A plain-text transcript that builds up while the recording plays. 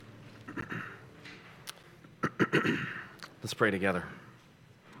Let's pray together.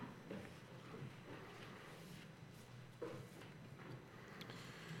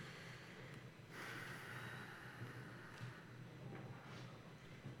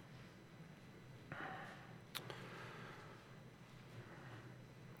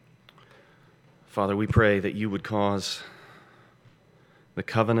 Father, we pray that you would cause the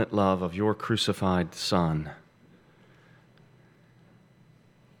covenant love of your crucified Son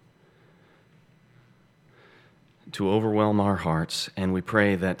to overwhelm our hearts, and we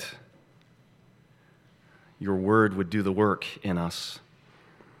pray that your word would do the work in us,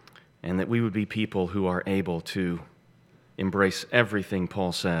 and that we would be people who are able to embrace everything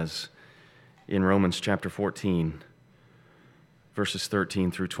Paul says in Romans chapter 14, verses 13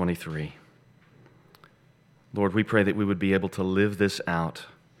 through 23. Lord, we pray that we would be able to live this out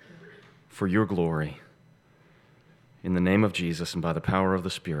for your glory. In the name of Jesus and by the power of the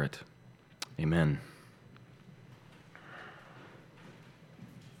Spirit, amen.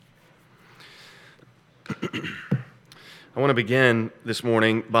 I want to begin this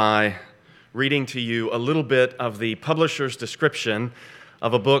morning by reading to you a little bit of the publisher's description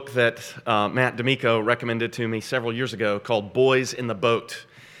of a book that Matt D'Amico recommended to me several years ago called Boys in the Boat.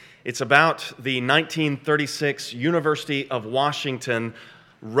 It's about the 1936 University of Washington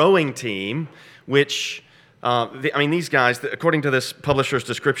rowing team, which, these guys, according to this publisher's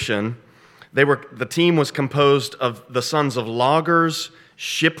description, the team was composed of the sons of loggers,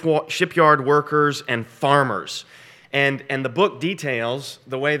 shipyard workers, and farmers. And the book details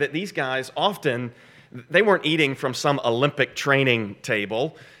the way that these guys often, they weren't eating from some Olympic training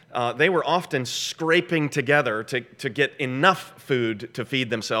table. They were often scraping together to get enough food to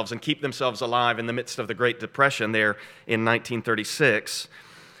feed themselves and keep themselves alive in the midst of the Great Depression there in 1936.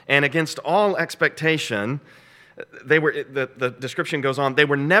 And against all expectation, the description goes on, they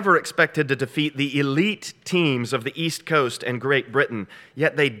were never expected to defeat the elite teams of the East Coast and Great Britain,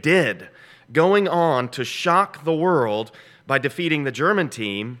 yet they did, going on to shock the world by defeating the German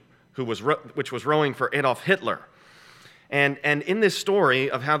team, which was rowing for Adolf Hitler. And in this story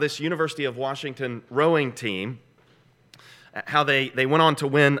of how this University of Washington rowing team, how they went on to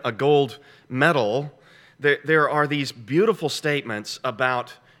win a gold medal, there are these beautiful statements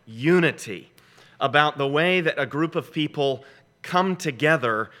about unity, about the way that a group of people come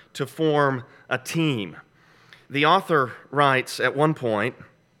together to form a team. The author writes at one point,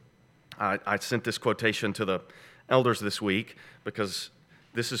 I sent this quotation to the elders this week because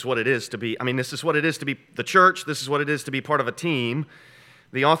this is what it is to be, this is what it is to be the church, this is what it is to be part of a team.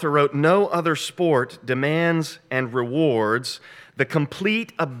 The author wrote, "No other sport demands and rewards the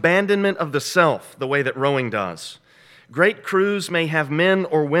complete abandonment of the self the way that rowing does. Great crews may have men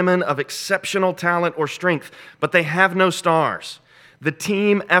or women of exceptional talent or strength, but they have no stars. The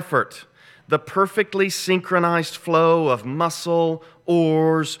team effort, the perfectly synchronized flow of muscle,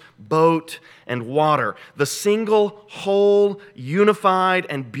 oars, boat, and water, the single, whole, unified,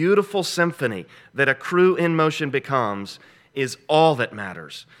 and beautiful symphony that a crew in motion becomes is all that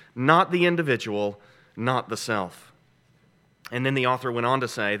matters, not the individual, not the self." And then the author went on to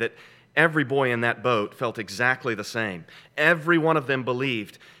say that every boy in that boat felt exactly the same. Every one of them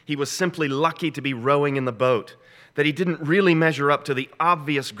believed he was simply lucky to be rowing in the boat, that he didn't really measure up to the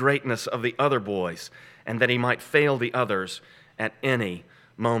obvious greatness of the other boys, and that he might fail the others at any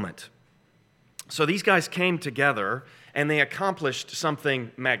moment. So these guys came together and they accomplished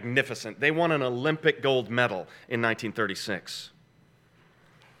something magnificent. They won an Olympic gold medal in 1936.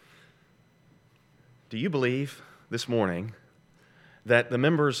 Do you believe this morning that the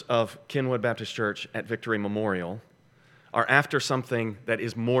members of Kenwood Baptist Church at Victory Memorial are after something that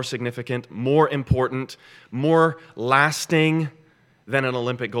is more significant, more important, more lasting than an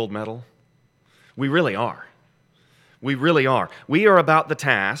Olympic gold medal? We really are. We really are. We are about the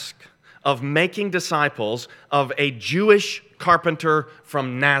task of making disciples of a Jewish carpenter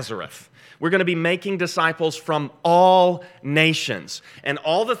from Nazareth. We're going to be making disciples from all nations. And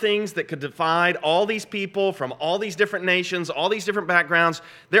all the things that could divide all these people from all these different nations, all these different backgrounds,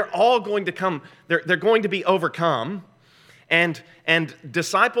 they're all going to come, they're going to be overcome. And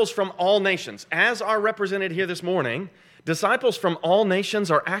disciples from all nations, as are represented here this morning, disciples from all nations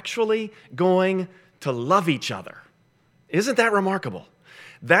are actually going to love each other. Isn't that remarkable?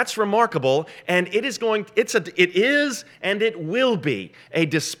 That's remarkable, and it is and it will be a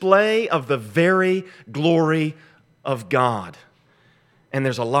display of the very glory of God. And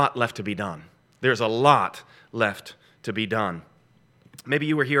there's a lot left to be done. There's a lot left to be done. Maybe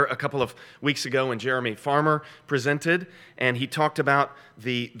you were here a couple of weeks ago when Jeremy Farmer presented, and he talked about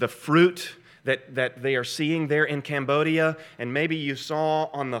the fruit that they are seeing there in Cambodia. And maybe you saw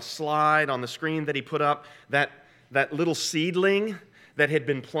on the slide, on the screen that he put up, that that little seedling that had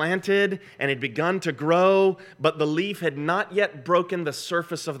been planted and had begun to grow, but the leaf had not yet broken the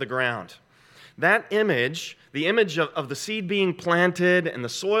surface of the ground. That image, the image of the seed being planted and the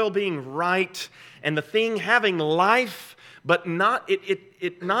soil being right and the thing having life, but not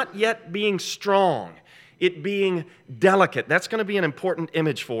yet being strong, it being delicate. That's going to be an important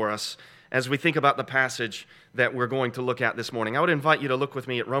image for us as we think about the passage that we're going to look at this morning. I would invite you to look with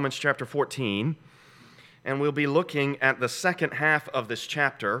me at Romans chapter 14, and we'll be looking at the second half of this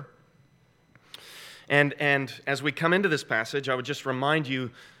chapter. And as we come into this passage, I would just remind you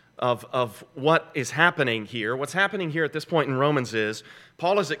of what is happening here. What's happening here at this point in Romans is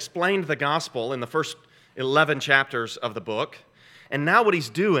Paul has explained the gospel in the first 11 chapters of the book, and now what he's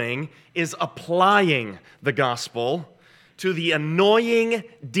doing is applying the gospel to the annoying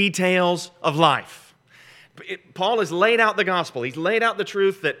details of life. Paul has laid out the gospel. He's laid out the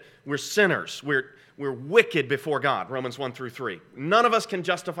truth that we're sinners. We're wicked before God, Romans 1 through 3. None of us can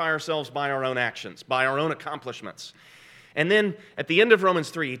justify ourselves by our own actions, by our own accomplishments. And then at the end of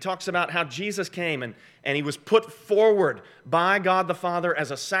Romans 3, he talks about how Jesus came and he was put forward by God the Father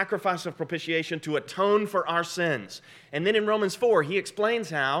as a sacrifice of propitiation to atone for our sins. And then in Romans 4, he explains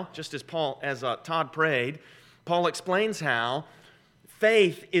how, just as Todd prayed, Paul explains how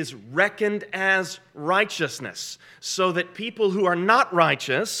faith is reckoned as righteousness, so that people who are not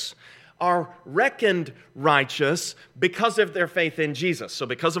righteous are reckoned righteous because of their faith in Jesus. So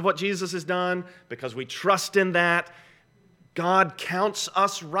because of what Jesus has done, because we trust in that, God counts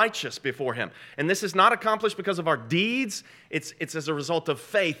us righteous before Him. And this is not accomplished because of our deeds, it's as a result of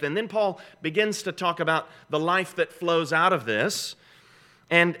faith. And then Paul begins to talk about the life that flows out of this.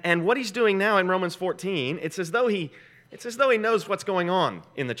 And what he's doing now in Romans 14, it's as though he knows what's going on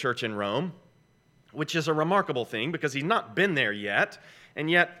in the church in Rome, which is a remarkable thing because he's not been there yet.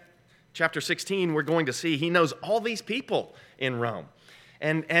 And yet, chapter 16, we're going to see he knows all these people in Rome.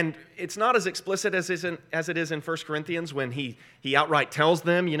 And it's not as explicit as it is in 1 Corinthians when he outright tells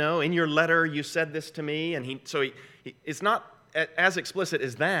them, in your letter you said this to me. And it's not as explicit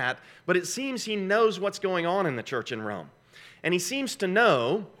as that, but it seems he knows what's going on in the church in Rome. And he seems to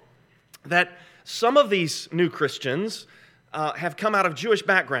know that some of these new Christians have come out of Jewish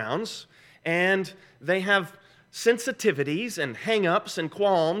backgrounds, and they have sensitivities and hang-ups and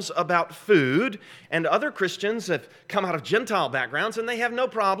qualms about food, and other Christians have come out of Gentile backgrounds, and they have no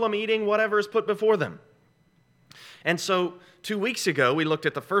problem eating whatever is put before them. And so 2 weeks ago, we looked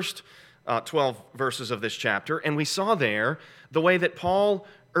at the first 12 verses of this chapter, and we saw there the way that Paul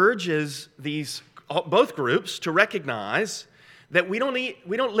urges both groups to recognize that we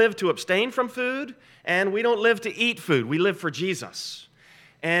don't live to abstain from food, and we don't live to eat food. We live for Jesus.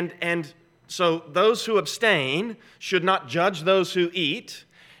 And so those who abstain should not judge those who eat,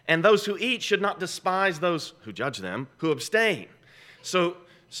 and those who eat should not despise those who judge them who abstain. So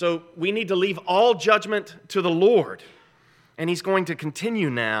we need to leave all judgment to the Lord. And he's going to continue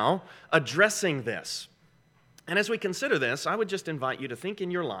now addressing this. And as we consider this, I would just invite you to think in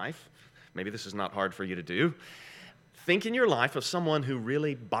your life, maybe this is not hard for you to do, think in your life of someone who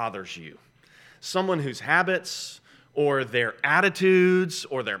really bothers you, someone whose habits or their attitudes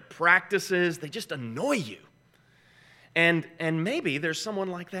or their practices, they just annoy you. And maybe there's someone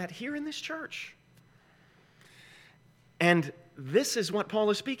like that here in this church. And this is what Paul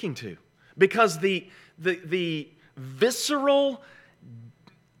is speaking to. Because the visceral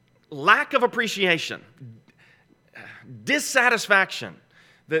lack of appreciation, dissatisfaction,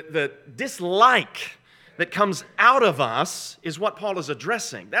 the dislike that comes out of us is what Paul is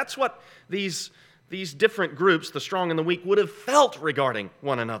addressing. That's what these different groups, the strong and the weak, would have felt regarding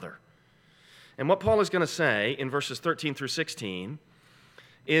one another. And what Paul is going to say in verses 13 through 16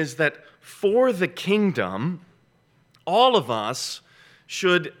 is that for the kingdom, all of us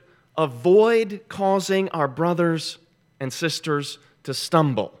should avoid causing our brothers and sisters to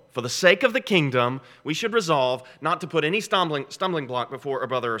stumble. For the sake of the kingdom, we should resolve not to put any stumbling block before a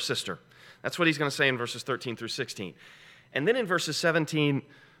brother or sister. That's what he's going to say in verses 13 through 16. And then in verses 17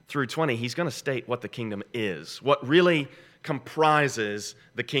 through 20, he's going to state what the kingdom is, what really comprises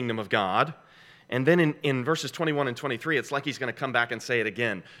the kingdom of God. And then in verses 21 and 23, it's like he's going to come back and say it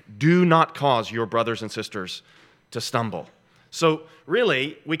again. Do not cause your brothers and sisters to stumble. So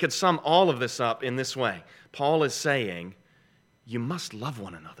really, we could sum all of this up in this way. Paul is saying, you must love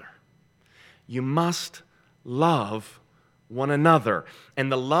one another. You must love one another.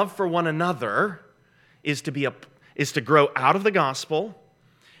 And the love for one another is to grow out of the gospel,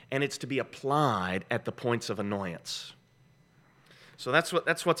 and it's to be applied at the points of annoyance. So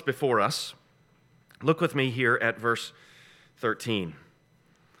that's what's before us. Look with me here at verse 13.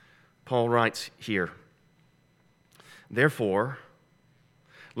 Paul writes here, Therefore,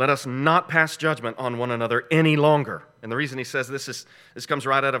 let us not pass judgment on one another any longer. And the reason he says this comes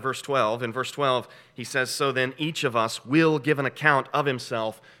right out of verse 12. In verse 12, he says, so then each of us will give an account of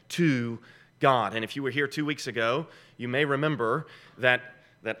himself to God. And if you were here 2 weeks ago, you may remember that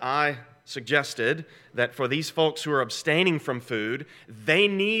I suggested that for these folks who are abstaining from food, they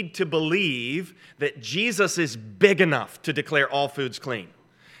need to believe that Jesus is big enough to declare all foods clean.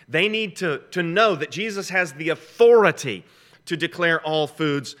 They need to know that Jesus has the authority to declare all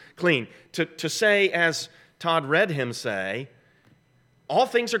foods clean. To say, as Todd read him say, all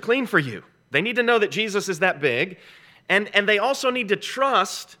things are clean for you. They need to know that Jesus is that big. And they also need to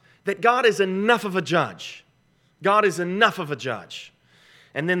trust that God is enough of a judge. God is enough of a judge.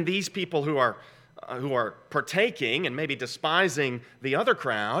 And then these people who are partaking and maybe despising the other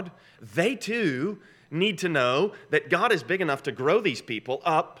crowd, they too need to know that God is big enough to grow these people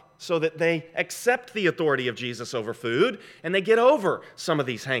up so that they accept the authority of Jesus over food and they get over some of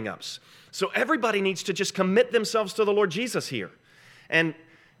these hang-ups. So everybody needs to just commit themselves to the Lord Jesus here. And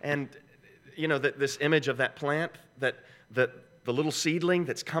you know, this image of that plant, that the little seedling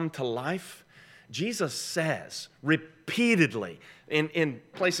that's come to life, Jesus says repeatedly in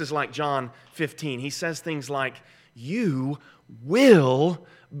places like John 15, he says things like, you will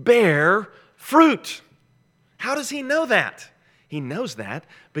bear fruit. How does he know that? He knows that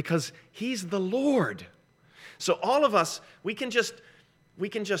because he's the Lord. So all of us, we can just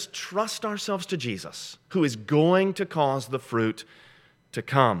trust ourselves to Jesus, who is going to cause the fruit to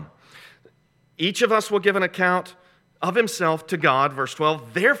come. Each of us will give an account of himself to God, verse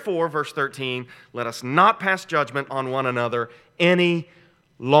 12. Therefore, verse 13, let us not pass judgment on one another any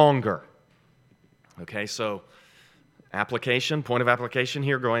longer. Okay, so point of application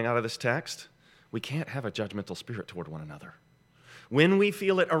here going out of this text, we can't have a judgmental spirit toward one another. When we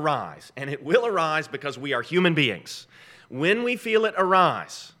feel it arise, and it will arise because we are human beings, when we feel it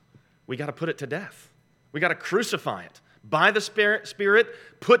arise, we got to put it to death. We got to crucify it. By the Spirit,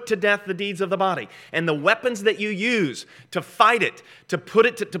 put to death the deeds of the body. And the weapons that you use to fight it, to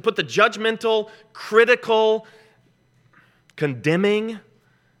put the judgmental, critical, condemning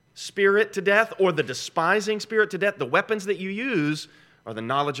spirit to death, or the despising spirit to death, the weapons that you use are the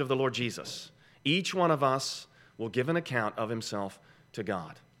knowledge of the Lord Jesus. Each one of us will give an account of himself to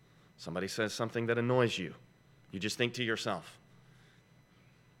God. Somebody says something that annoys you. You just think to yourself,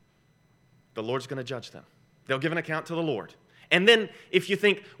 the Lord's going to judge them. They'll give an account to the Lord. And then if you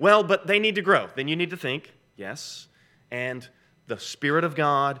think, well, but they need to grow, then you need to think, yes, and the Spirit of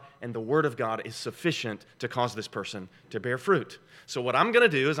God and the Word of God is sufficient to cause this person to bear fruit. So what I'm going to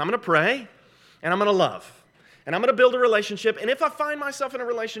do is I'm going to pray and I'm going to love. And I'm going to build a relationship. And if I find myself in a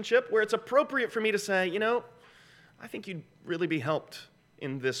relationship where it's appropriate for me to say, you know, I think you'd really be helped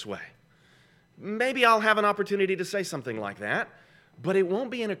in this way, maybe I'll have an opportunity to say something like that, but it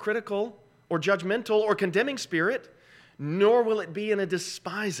won't be in a critical or judgmental or condemning spirit, nor will it be in a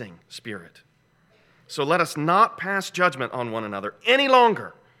despising spirit. So let us not pass judgment on one another any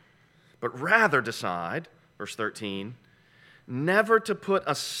longer, but rather decide, verse 13, never to put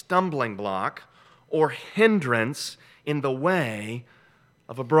a stumbling block or hindrance in the way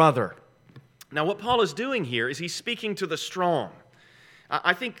of a brother. Now, what Paul is doing here is he's speaking to the strong.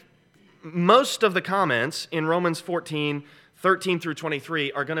 I think most of the comments in Romans 14, 13 through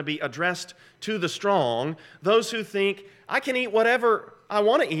 23 are going to be addressed to the strong, those who think, I can eat whatever I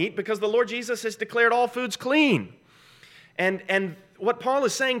want to eat because the Lord Jesus has declared all foods clean. And what Paul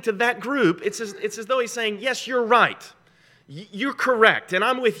is saying to that group, it's as though he's saying, yes, you're right. You're correct, and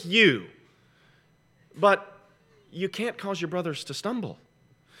I'm with you. But you can't cause your brothers to stumble.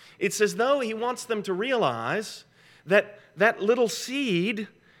 It's as though he wants them to realize that that little seed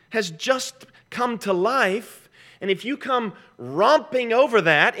has just come to life, and if you come romping over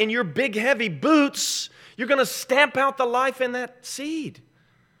that in your big, heavy boots, you're going to stamp out the life in that seed.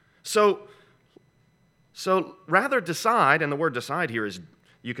 So rather decide, and the word decide here is,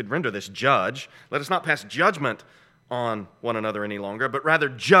 you could render this judge. Let us not pass judgment on one another any longer, but rather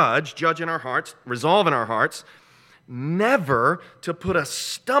judge in our hearts, resolve in our hearts, never to put a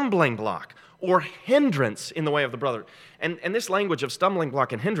stumbling block or hindrance in the way of the brother. And this language of stumbling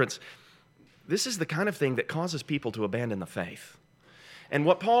block and hindrance, this is the kind of thing that causes people to abandon the faith. And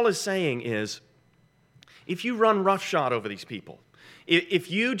what Paul is saying is, if you run roughshod over these people, if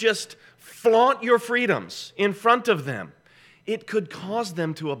you just flaunt your freedoms in front of them, it could cause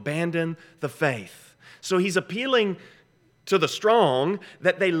them to abandon the faith. So he's appealing to the strong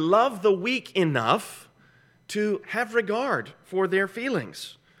that they love the weak enough to have regard for their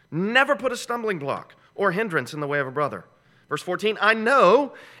feelings. Never put a stumbling block or hindrance in the way of a brother. Verse 14, I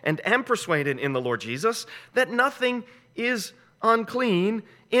know and am persuaded in the Lord Jesus that nothing is unclean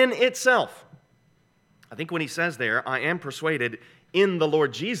in itself. I think when he says there, I am persuaded in the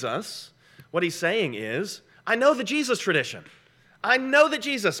Lord Jesus, what he's saying is, I know the Jesus tradition. I know that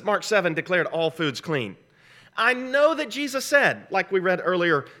Jesus, Mark 7, declared all foods clean. I know that Jesus said, like we read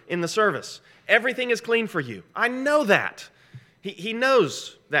earlier in the service, everything is clean for you. I know that. He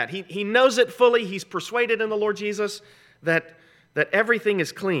knows that. He knows it fully. He's persuaded in the Lord Jesus that everything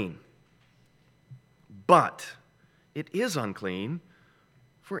is clean. But it is unclean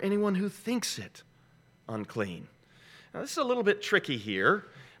for anyone who thinks it unclean. Now, this is a little bit tricky here,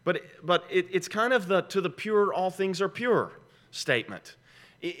 but it's kind of the to the pure all things are pure statement.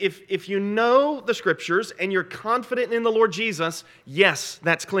 If you know the Scriptures and you're confident in the Lord Jesus, yes,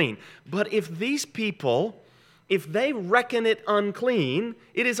 that's clean. But if these people, if they reckon it unclean,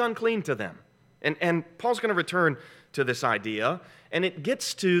 it is unclean to them. And Paul's going to return to this idea, and it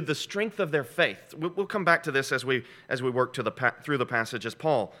gets to the strength of their faith. We'll come back to this as we work through the passage as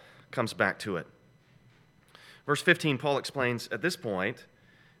Paul comes back to it. Verse 15, Paul explains at this point,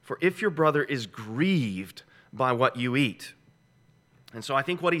 for if your brother is grieved by what you eat. And so I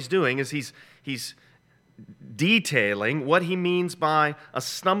think what he's doing is he's detailing what he means by a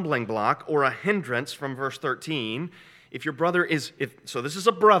stumbling block or a hindrance from verse 13. If your brother is, so this is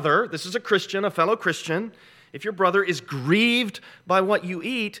a brother, this is a Christian, a fellow Christian. If your brother is grieved by what you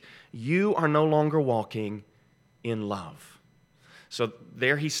eat, you are no longer walking in love. So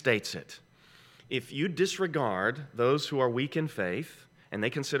there he states it. If you disregard those who are weak in faith, and they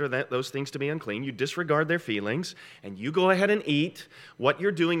consider those things to be unclean, you disregard their feelings, and you go ahead and eat, what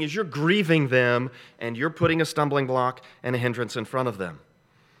you're doing is you're grieving them, and you're putting a stumbling block and a hindrance in front of them.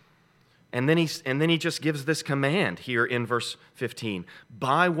 And then he just gives this command here in verse 15.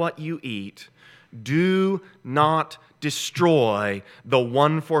 By what you eat, do not destroy the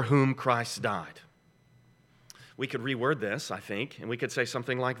one for whom Christ died. We could reword this, I think, and we could say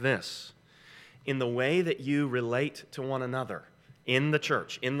something like this. In the way that you relate to one another, in the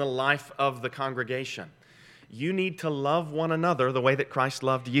church, in the life of the congregation, you need to love one another the way that Christ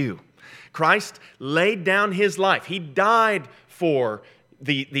loved you. Christ laid down his life. He died for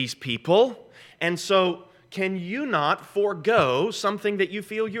these people. And so can you not forego something that you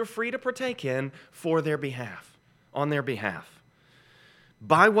feel you're free to partake in for their behalf, on their behalf?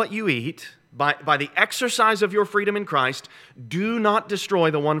 By what you eat, by the exercise of your freedom in Christ, do not destroy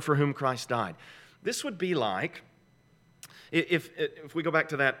the one for whom Christ died. This would be like, if we go back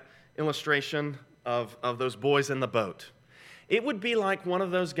to that illustration of those boys in the boat, it would be like one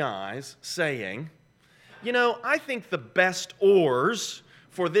of those guys saying, you know, I think the best oars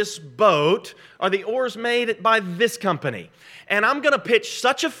for this boat are the oars made by this company. And I'm going to pitch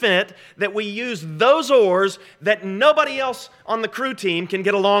such a fit that we use those oars that nobody else on the crew team can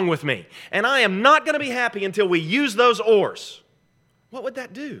get along with me. And I am not going to be happy until we use those oars. What would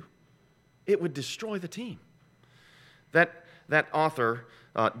that do? It would destroy the team. That author,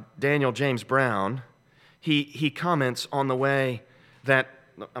 Daniel James Brown, he comments on the way that,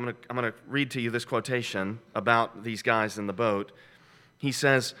 I'm going to read to you this quotation about these guys in the boat. He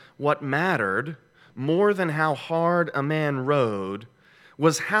says, what mattered more than how hard a man rowed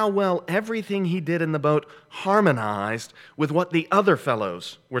was how well everything he did in the boat harmonized with what the other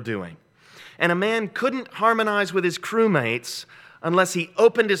fellows were doing. And a man couldn't harmonize with his crewmates unless he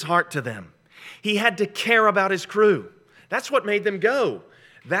opened his heart to them. He had to care about his crew. That's what made them go.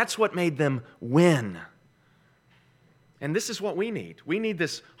 That's what made them win. And this is what we need. We need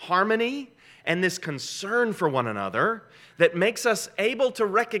this harmony and this concern for one another that makes us able to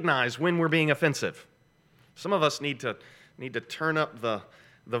recognize when we're being offensive. Some of us need to turn up the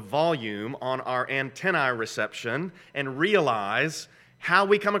volume on our antennae reception and realize how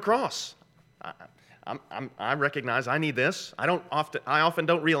we come across. I recognize I need this. I often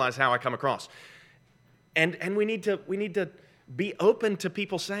don't realize how I come across. And we need to be open to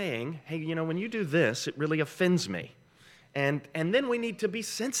people saying, hey, you know, when you do this, it really offends me. And then we need to be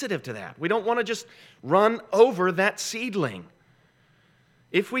sensitive to that. We don't want to just run over that seedling.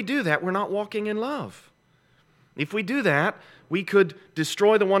 If we do that, we're not walking in love. If we do that, we could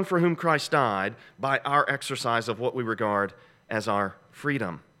destroy the one for whom Christ died by our exercise of what we regard as our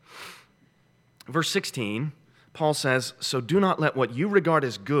freedom. Verse 16, Paul says, so do not let what you regard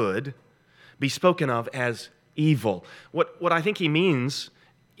as good be spoken of as evil. What I think he means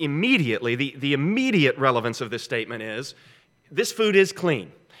immediately, the immediate relevance of this statement is, this food is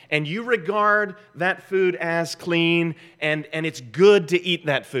clean, and you regard that food as clean, and it's good to eat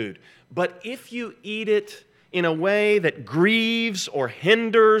that food. But if you eat it in a way that grieves or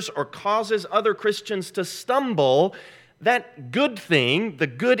hinders or causes other Christians to stumble, that good thing, the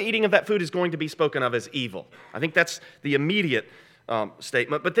good eating of that food, is going to be spoken of as evil. I think that's the immediate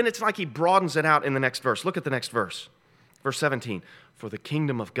statement. But then it's like he broadens it out in the next verse. Look at the next verse. Verse 17. For the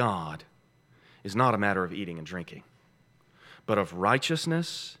kingdom of God is not a matter of eating and drinking, but of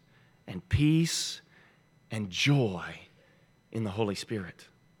righteousness and peace and joy in the Holy Spirit.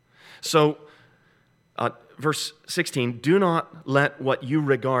 So, verse 16, do not let what you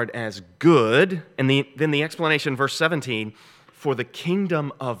regard as good, and then the explanation, verse 17, for the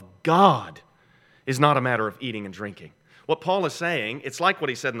kingdom of God is not a matter of eating and drinking. What Paul is saying, it's like what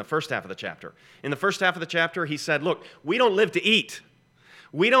he said in the first half of the chapter. In the first half of the chapter, he said, look, we don't live to eat.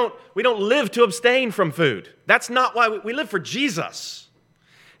 We don't live to abstain from food. That's not why we live for Jesus.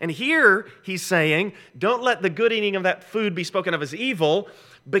 And here he's saying, don't let the good eating of that food be spoken of as evil,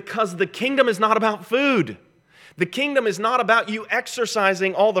 because the kingdom is not about food. The kingdom is not about you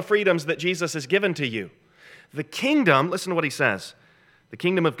exercising all the freedoms that Jesus has given to you. The kingdom, listen to what he says, the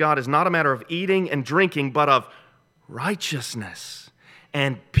kingdom of God is not a matter of eating and drinking, but of righteousness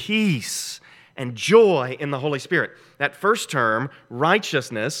and peace and joy in the Holy Spirit. That first term,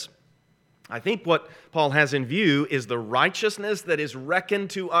 righteousness, I think what Paul has in view is the righteousness that is reckoned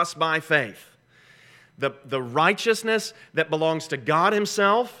to us by faith. The righteousness that belongs to God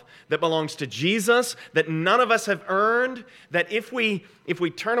Himself, that belongs to Jesus, that none of us have earned, that if we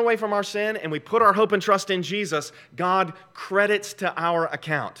turn away from our sin and we put our hope and trust in Jesus, God credits to our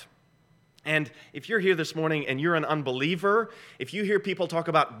account. And if you're here this morning and you're an unbeliever, if you hear people talk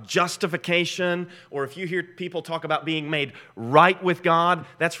about justification, or if you hear people talk about being made right with God,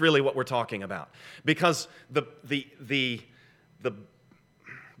 that's really what we're talking about. Because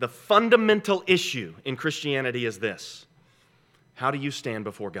the fundamental issue in Christianity is this: how do you stand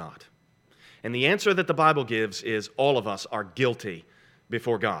before God? And the answer that the Bible gives is all of us are guilty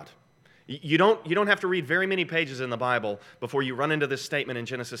before God. You don't have to read very many pages in the Bible before you run into this statement in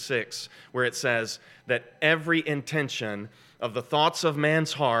Genesis 6 where it says that every intention of the thoughts of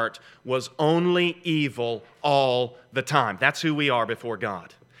man's heart was only evil all the time. That's who we are before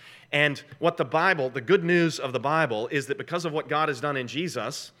God. And what the good news of the Bible is that because of what God has done in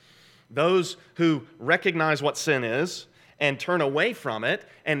Jesus, those who recognize what sin is and turn away from it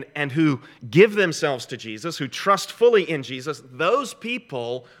and who give themselves to Jesus, who trust fully in Jesus, those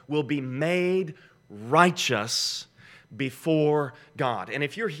people will be made righteous before God. And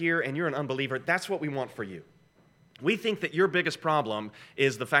if you're here and you're an unbeliever, that's what we want for you. We think that your biggest problem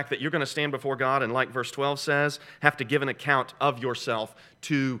is the fact that you're going to stand before God and, like verse 12 says, have to give an account of yourself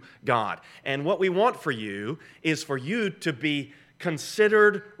to God. And what we want for you is for you to be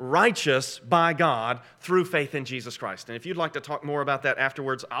considered righteous by God through faith in Jesus Christ. And if you'd like to talk more about that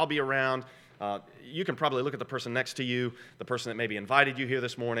afterwards, I'll be around. You can probably look at the person next to you, the person that maybe invited you here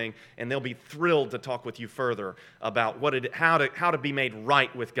this morning, and they'll be thrilled to talk with you further about how to be made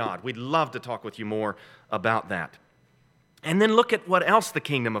right with God. We'd love to talk with you more about that. And then look at what else the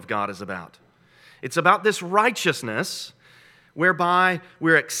kingdom of God is about. It's about this righteousness whereby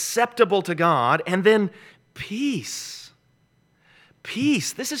we're acceptable to God, and then peace.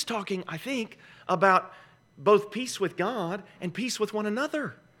 Peace. This is talking, I think, about both peace with God and peace with one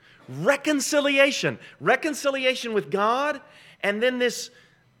another. Reconciliation. Reconciliation with God, and then this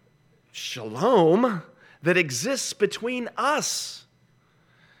shalom that exists between us.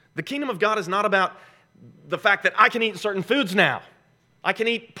 The kingdom of God is not about the fact that I can eat certain foods now. I can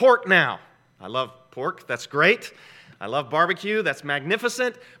eat pork now. I love pork. That's great. I love barbecue. That's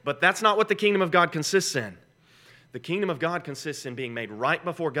magnificent. But that's not what the kingdom of God consists in. The kingdom of God consists in being made right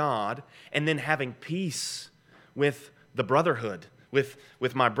before God and then having peace with the brotherhood, with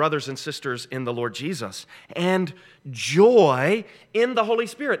my brothers and sisters in the Lord Jesus, and joy in the Holy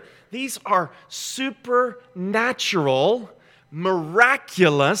Spirit. These are supernatural,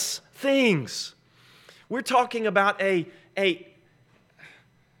 miraculous things. We're talking about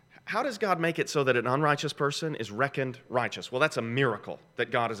how does God make it so that an unrighteous person is reckoned righteous? Well, that's a miracle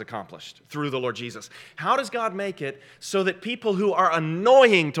that God has accomplished through the Lord Jesus. How does God make it so that people who are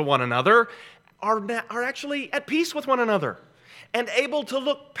annoying to one another are actually at peace with one another and able to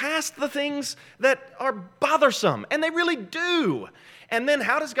look past the things that are bothersome? And they really do. And then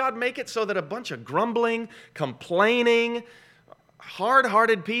how does God make it so that a bunch of grumbling, complaining,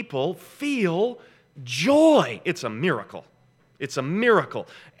 hard-hearted people feel joy? It's a miracle. It's a miracle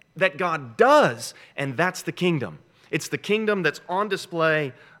that God does, and that's the kingdom. It's the kingdom that's on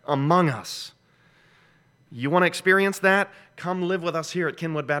display among us. You want to experience that? Come live with us here at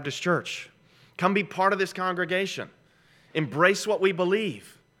Kenwood Baptist Church. Come be part of this congregation. Embrace what we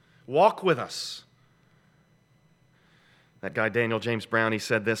believe. Walk with us. That guy, Daniel James Brown, he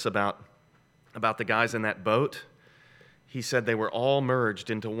said this about the guys in that boat. he said they were all merged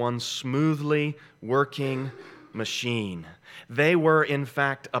into one smoothly working machine. They were, in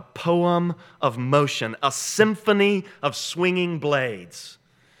fact, a poem of motion, a symphony of swinging blades.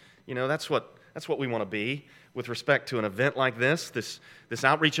 You know, that's what we want to be with respect to an event like this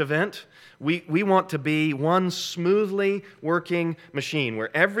outreach event. We want to be one smoothly working machine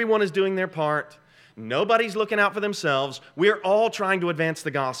where everyone is doing their part. Nobody's looking out for themselves. We're all trying to advance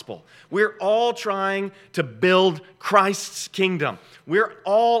the gospel. We're all trying to build Christ's kingdom. We're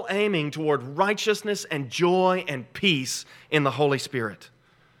all aiming toward righteousness and joy and peace in the Holy Spirit.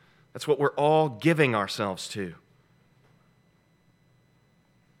 That's what we're all giving ourselves to.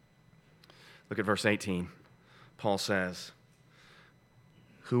 Look at verse 18. Paul says,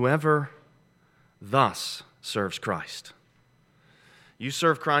 "Whoever thus serves Christ." You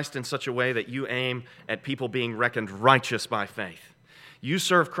serve Christ in such a way that you aim at people being reckoned righteous by faith. You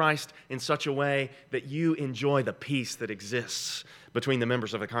serve Christ in such a way that you enjoy the peace that exists between the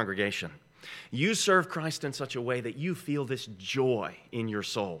members of a congregation. You serve Christ in such a way that you feel this joy in your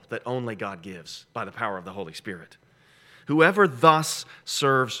soul that only God gives by the power of the Holy Spirit. Whoever thus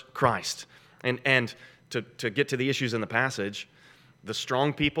serves Christ. And to get to the issues in the passage, the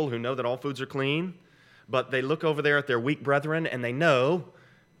strong people who know that all foods are clean, but they look over there at their weak brethren and they know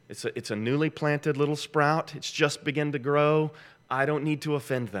it's a newly planted little sprout. It's just begun to grow. I don't need to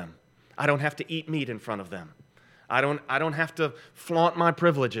offend them. I don't have to eat meat in front of them. I don't have to flaunt my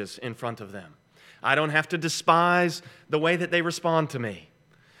privileges in front of them. I don't have to despise the way that they respond to me.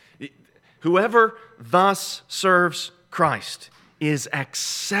 Whoever thus serves Christ is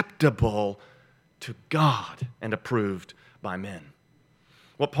acceptable to God and approved by men.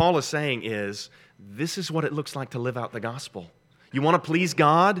 What Paul is saying is, this is what it looks like to live out the gospel. You want to please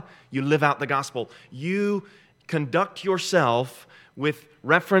God? You live out the gospel. You conduct yourself with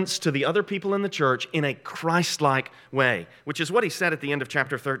reference to the other people in the church in a Christ-like way, which is what he said at the end of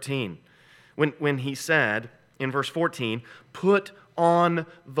chapter 13. When he said in verse 14, "Put on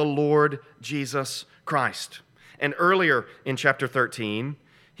the Lord Jesus Christ." And earlier in chapter 13,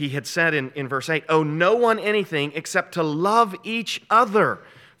 he had said in verse 8, "Owe no one anything except to love each other,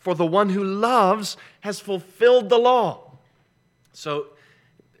 for the one who loves has fulfilled the law." So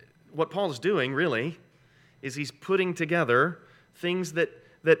what Paul is doing, really, is he's putting together things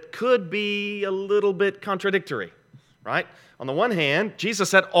that could be a little bit contradictory, right? On the one hand, Jesus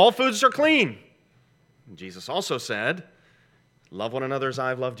said, all foods are clean. Jesus also said, love one another as I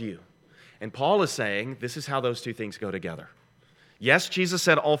have loved you. And Paul is saying, this is how those two things go together. Yes, Jesus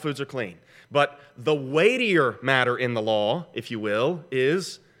said all foods are clean, but the weightier matter in the law, if you will,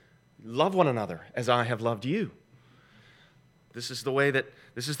 is love one another as I have loved you. This is the way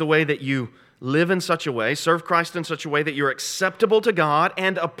that you live in such a way, serve Christ in such a way that you're acceptable to God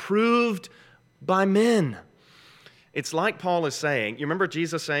and approved by men. It's like Paul is saying, you remember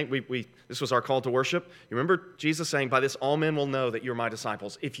Jesus saying, this was our call to worship. You remember Jesus saying, by this all men will know that you're my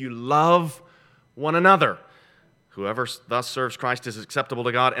disciples, if you love one another. Whoever thus serves Christ is acceptable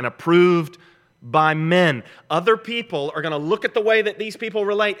to God and approved by men. Other people are going to look at the way that these people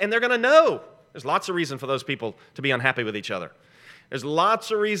relate, and they're going to know. There's lots of reason for those people to be unhappy with each other. There's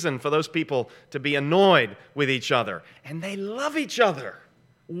lots of reason for those people to be annoyed with each other. And they love each other.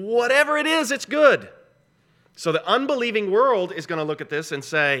 Whatever it is, it's good. So the unbelieving world is going to look at this and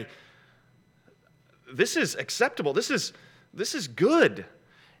say, this is acceptable. This is good.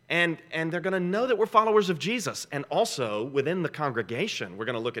 And they're going to know that we're followers of Jesus. And also, within the congregation, we're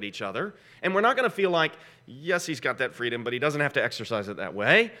going to look at each other. And we're not going to feel like, yes, he's got that freedom, but he doesn't have to exercise it that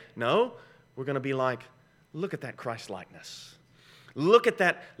way. No, we're going to be like, look at that Christ-likeness. Look at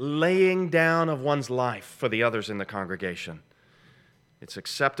that laying down of one's life for the others in the congregation. It's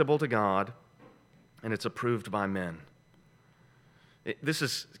acceptable to God, and it's approved by men. This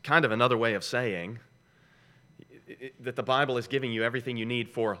is kind of another way of saying that the Bible is giving you everything you need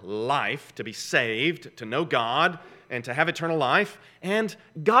for life, to be saved, to know God, and to have eternal life, and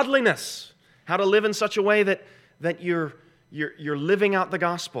godliness, how to live in such a way that you're living out the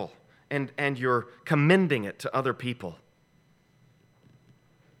gospel and you're commending it to other people.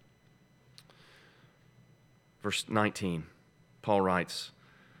 Verse 19, Paul writes,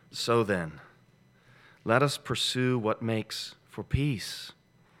 "So then, let us pursue what makes for peace."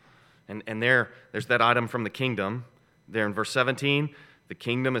 And there's that item from the kingdom. There in verse 17, the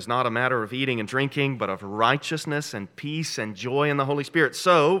kingdom is not a matter of eating and drinking, but of righteousness and peace and joy in the Holy Spirit.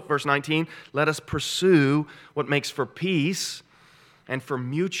 So, verse 19, let us pursue what makes for peace and for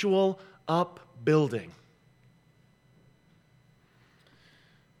mutual upbuilding.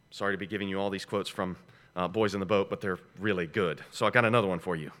 Sorry to be giving you all these quotes from Boys in the Boat, but they're really good. So I got another one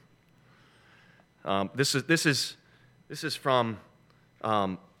for you. This This is from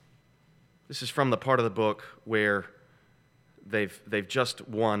the part of the book where they've just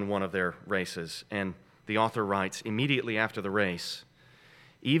won one of their races, and the author writes, immediately after the race,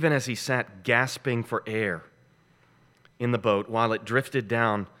 even as he sat gasping for air in the boat while it drifted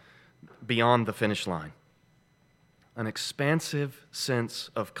down beyond the finish line, an expansive sense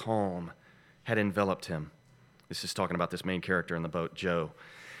of calm had enveloped him. This is talking about this main character in the boat, Joe.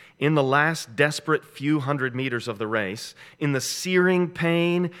 In the last desperate few hundred meters of the race, in the searing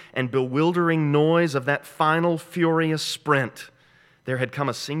pain and bewildering noise of that final furious sprint, there had come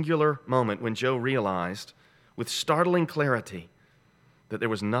a singular moment when Joe realized with startling clarity that there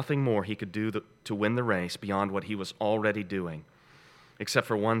was nothing more he could do to win the race beyond what he was already doing, except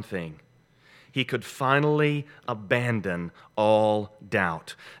for one thing. He could finally abandon all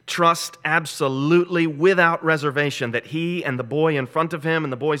doubt. Trust absolutely without reservation that he and the boy in front of him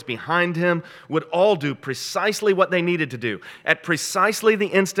and the boys behind him would all do precisely what they needed to do at precisely the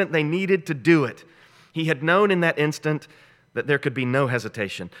instant they needed to do it. He had known in that instant that there could be no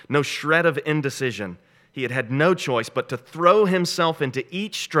hesitation, no shred of indecision. He had had no choice but to throw himself into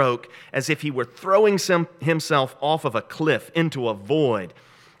each stroke as if he were throwing himself off of a cliff into a void,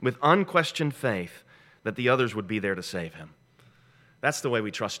 with unquestioned faith that the others would be there to save him. That's the way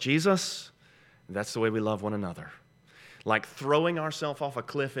we trust Jesus. That's the way we love one another. Like throwing ourselves off a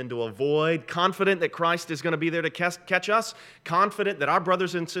cliff into a void, confident that Christ is going to be there to catch us, confident that our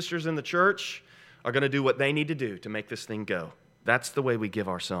brothers and sisters in the church are going to do what they need to do to make this thing go. That's the way we give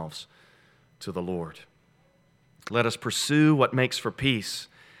ourselves to the Lord. Let us pursue what makes for peace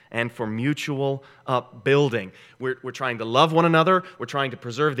and for mutual upbuilding. We're trying to love one another. We're trying to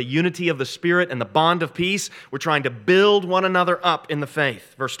preserve the unity of the Spirit and the bond of peace. We're trying to build one another up in the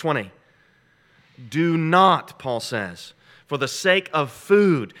faith. Verse 20. Do not, Paul says, for the sake of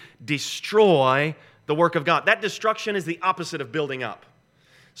food, destroy the work of God. That destruction is the opposite of building up.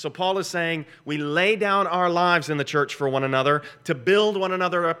 So Paul is saying we lay down our lives in the church for one another to build one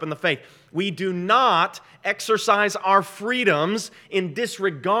another up in the faith. We do not exercise our freedoms in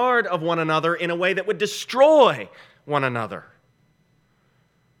disregard of one another in a way that would destroy one another.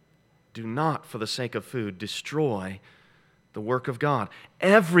 Do not, for the sake of food, destroy the work of God.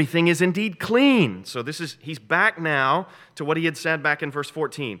 Everything is indeed clean. So he's back now to what he had said back in verse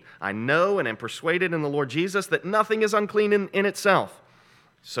 14. I know and am persuaded in the Lord Jesus that nothing is unclean in itself.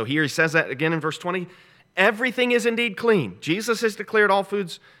 So here he says that again in verse 20. Everything is indeed clean. Jesus has declared all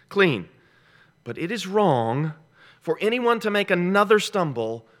foods clean. But it is wrong for anyone to make another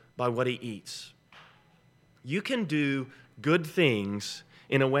stumble by what he eats. You can do good things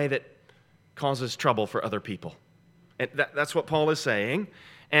in a way that causes trouble for other people. And that's what Paul is saying.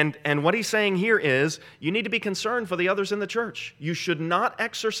 And what he's saying here is you need to be concerned for the others in the church. You should not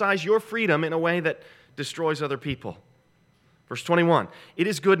exercise your freedom in a way that destroys other people. Verse 21, it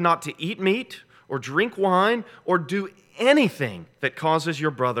is good not to eat meat or drink wine or do anything that causes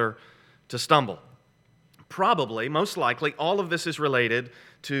your brother to stumble. Probably, most likely, all of this is related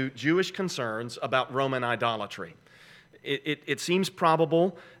to Jewish concerns about Roman idolatry. It seems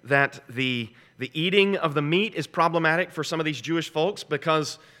probable that the eating of the meat is problematic for some of these Jewish folks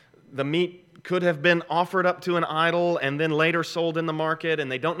because the meat could have been offered up to an idol and then later sold in the market,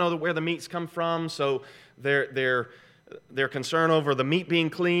 and they don't know where the meats come from, so their concern over the meat being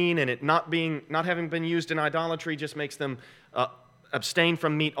clean and it not having been used in idolatry just makes them abstain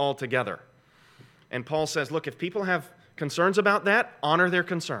from meat altogether. And Paul says, look, if people have concerns about that, honor their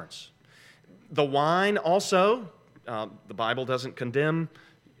concerns. The wine also, the Bible doesn't condemn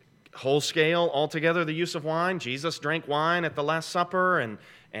whole scale altogether the use of wine. Jesus drank wine at the Last Supper,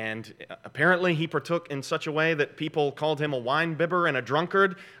 and apparently he partook in such a way that people called him a wine bibber and a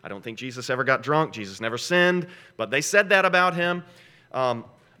drunkard. I don't think Jesus ever got drunk. Jesus never sinned, but they said that about him.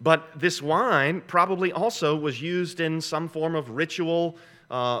 But this wine probably also was used in some form of ritual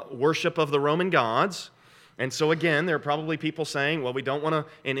worship of the Roman gods. And so again, there are probably people saying, well, we don't want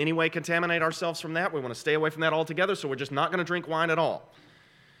to in any way contaminate ourselves from that. We want to stay away from that altogether, so we're just not going to drink wine at all.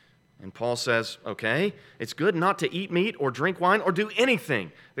 And Paul says, okay, it's good not to eat meat or drink wine or do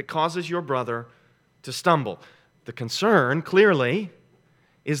anything that causes your brother to stumble. The concern, clearly,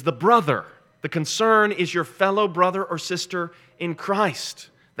 is the brother. The concern is your fellow brother or sister in Christ.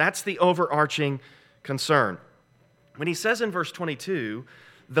 That's the overarching concern. When he says in verse 22,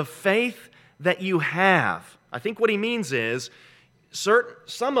 the faith that you have, I think what he means is,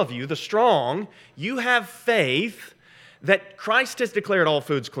 some of you, the strong, you have faith that Christ has declared all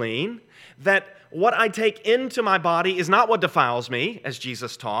foods clean, that what I take into my body is not what defiles me, as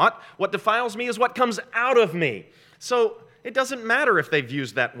Jesus taught. What defiles me is what comes out of me. So It doesn't matter if they've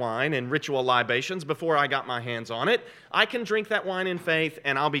used that wine in ritual libations before I got my hands on it. I can drink that wine in faith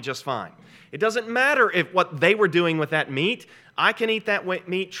and I'll be just fine. It doesn't matter if what they were doing with that meat. I can eat that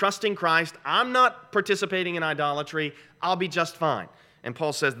meat trusting Christ. I'm not participating in idolatry. I'll be just fine. And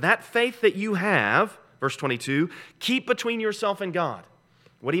Paul says, that faith that you have, verse 22, keep between yourself and God.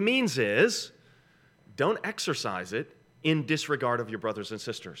 What he means is, don't exercise it in disregard of your brothers and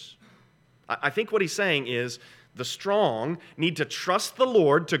sisters. I think what he's saying is, the strong need to trust the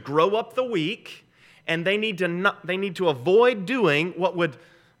Lord to grow up the weak, and they need to avoid doing what would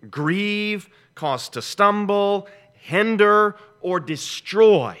grieve, cause to stumble, hinder, or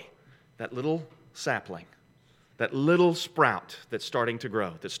destroy that little sapling, that little sprout that's starting to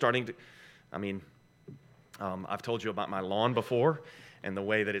grow, I've told you about my lawn before, and the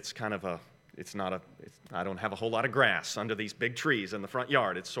way that it's kind of I don't have a whole lot of grass under these big trees in the front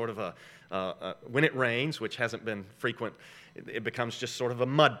yard. It's sort of when it rains, which hasn't been frequent, it becomes just sort of a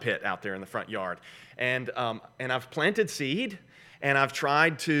mud pit out there in the front yard. And I've planted seed, and I've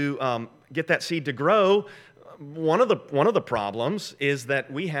tried to get that seed to grow. One of the problems is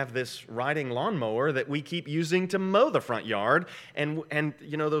that we have this riding lawnmower that we keep using to mow the front yard, and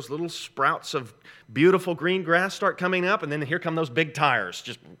those little sprouts of beautiful green grass start coming up, and then here come those big tires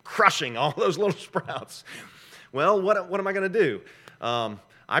just crushing all those little sprouts. Well, what am I going to do?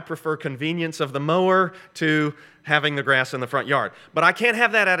 I prefer convenience of the mower to having the grass in the front yard. But I can't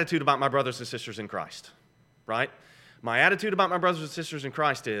have that attitude about my brothers and sisters in Christ, right? My attitude about my brothers and sisters in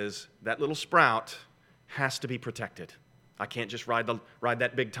Christ is that little sprout has to be protected. I can't just ride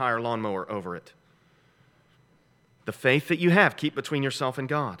that big tire lawnmower over it. The faith that you have, keep between yourself and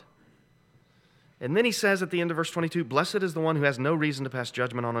God. And then he says at the end of verse 22, blessed is the one who has no reason to pass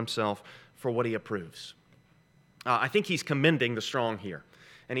judgment on himself for what he approves. I think he's commending the strong here.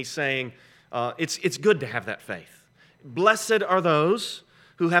 And he's saying it's good to have that faith. Blessed are those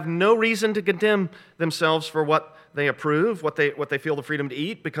who have no reason to condemn themselves for what they approve, what they feel the freedom to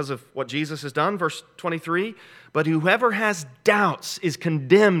eat because of what Jesus has done. Verse 23, but whoever has doubts is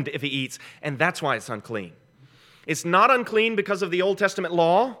condemned if he eats, and that's why it's unclean. It's not unclean because of the Old Testament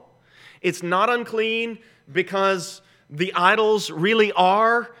law. It's not unclean because the idols really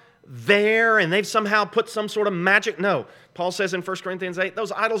are there and they've somehow put some sort of magic. No, Paul says in 1 Corinthians 8,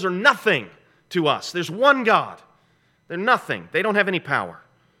 those idols are nothing to us. There's one God. They're nothing. They don't have any power.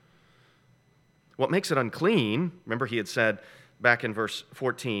 What makes it unclean, remember he had said back in verse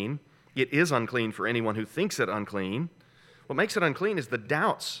 14, it is unclean for anyone who thinks it unclean. What makes it unclean is the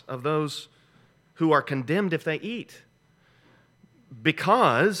doubts of those who are condemned if they eat,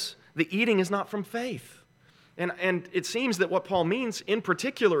 because the eating is not from faith. And it seems that what Paul means in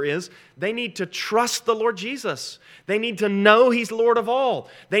particular is they need to trust the Lord Jesus. They need to know He's Lord of all.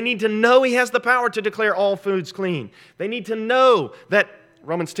 They need to know He has the power to declare all foods clean. They need to know that,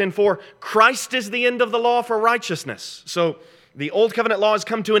 Romans 10:4, Christ is the end of the law for righteousness. So the Old Covenant law has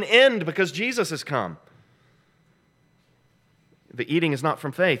come to an end because Jesus has come. The eating is not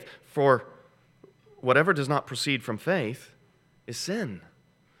from faith, for whatever does not proceed from faith is sin.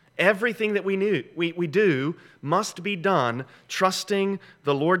 Everything that we do must be done trusting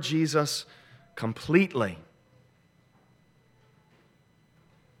the Lord Jesus completely.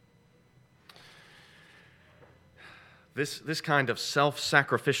 This kind of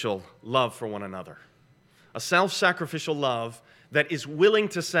self-sacrificial love for one another, a self-sacrificial love that is willing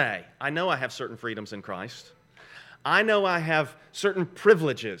to say, I know I have certain freedoms in Christ. I know I have certain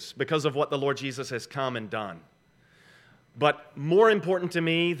privileges because of what the Lord Jesus has come and done. But more important to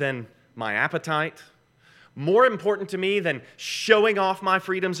me than my appetite, more important to me than showing off my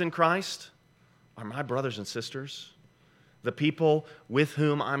freedoms in Christ, are my brothers and sisters, the people with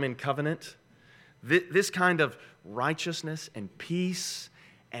whom I'm in covenant. This kind of righteousness and peace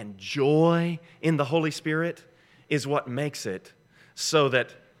and joy in the Holy Spirit is what makes it so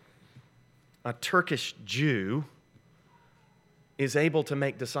that a Turkish Jew is able to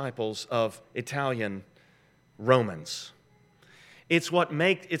make disciples of Italian Romans. It's what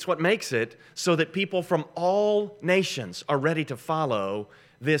makes it so that people from all nations are ready to follow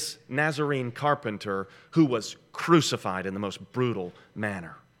this Nazarene carpenter who was crucified in the most brutal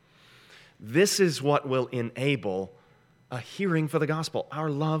manner. This is what will enable a hearing for the gospel, our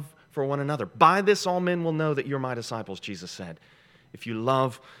love for one another. By this all men will know that you're my disciples, Jesus said, if you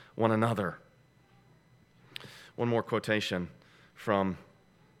love one another. One more quotation from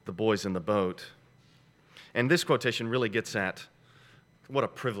the boys in the boat. And this quotation really gets at what a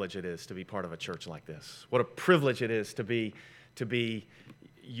privilege it is to be part of a church like this. What a privilege it is to be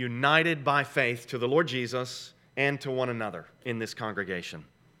united by faith to the Lord Jesus and to one another in this congregation.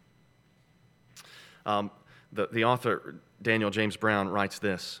 The author, Daniel James Brown, writes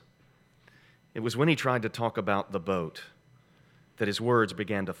this: "It was when he tried to talk about the boat that his words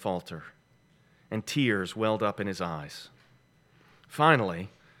began to falter, and tears welled up in his eyes. Finally,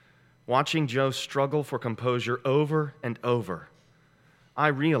 watching Joe struggle for composure over and over, I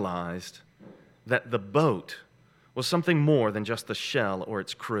realized that the boat was something more than just the shell or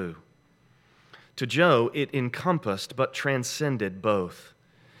its crew. To Joe, it encompassed but transcended both.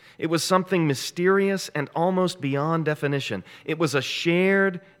 It was something mysterious and almost beyond definition. It was a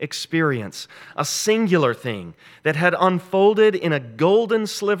shared experience, a singular thing that had unfolded in a golden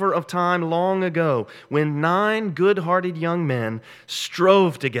sliver of time long ago when 9 good-hearted young men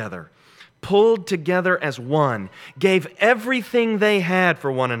strove together, pulled together as one, gave everything they had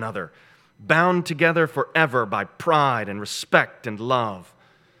for one another, bound together forever by pride and respect and love.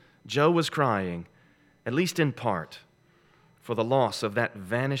 Joe was crying, at least in part, for the loss of that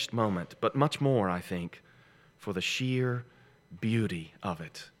vanished moment, but much more, I think, for the sheer beauty of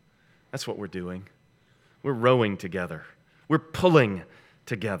it." That's what we're doing. We're rowing together. We're pulling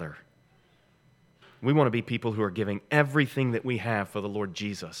together. We want to be people who are giving everything that we have for the Lord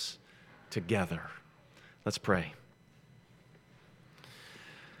Jesus together. Let's pray.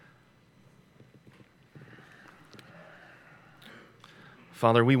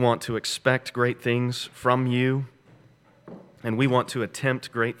 Father, we want to expect great things from you, and we want to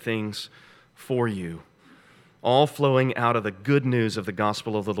attempt great things for you, all flowing out of the good news of the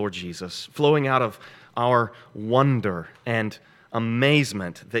gospel of the Lord Jesus, flowing out of our wonder and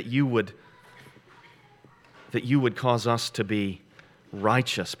amazement that you would cause us to be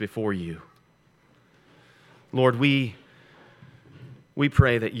righteous before you. Lord, we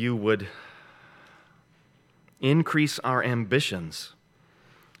pray that you would increase our ambitions,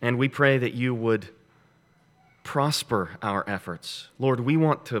 and we pray that you would prosper our efforts. Lord, we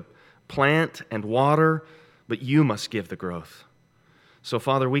want to plant and water, but you must give the growth. So,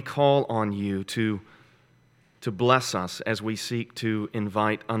 Father, we call on you to bless us as we seek to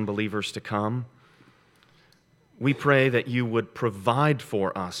invite unbelievers to come. We pray that you would provide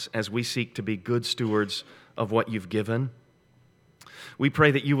for us as we seek to be good stewards of what you've given. We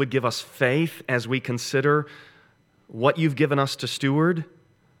pray that you would give us faith as we consider what you've given us to steward.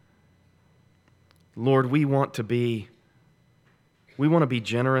 Lord, we want to be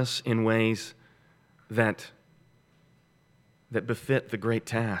generous in ways that befit the great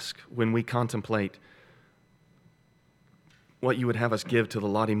task when we contemplate what you would have us give to the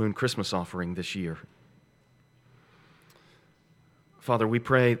Lottie Moon Christmas offering this year. Father, we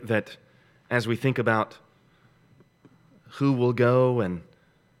pray that as we think about who will go and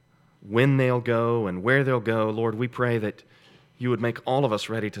when they'll go and where they'll go, Lord, we pray that you would make all of us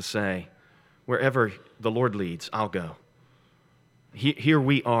ready to say, wherever the Lord leads, I'll go. Here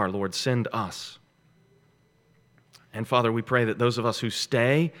we are, Lord, send us. And Father, we pray that those of us who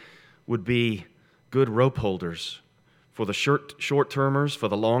stay would be good rope holders for the short-termers, for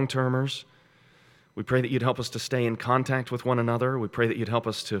the long-termers. We pray that you'd help us to stay in contact with one another. We pray that you'd help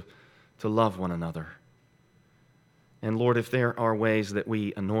us to love one another. And Lord, if there are ways that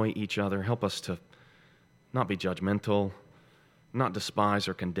we annoy each other, help us to not be judgmental, not despise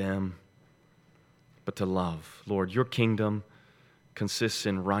or condemn, but to love. Lord, your kingdom consists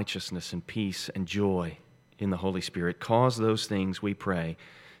in righteousness and peace and joy in the Holy Spirit. Cause those things, we pray,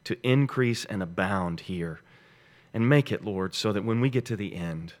 to increase and abound here. And make it, Lord, so that when we get to the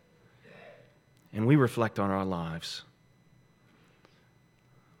end and we reflect on our lives,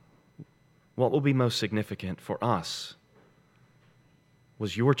 what will be most significant for us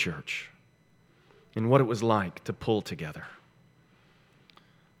was your church and what it was like to pull together.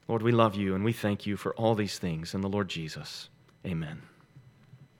 Lord, we love you and we thank you for all these things in the Lord Jesus. Amen.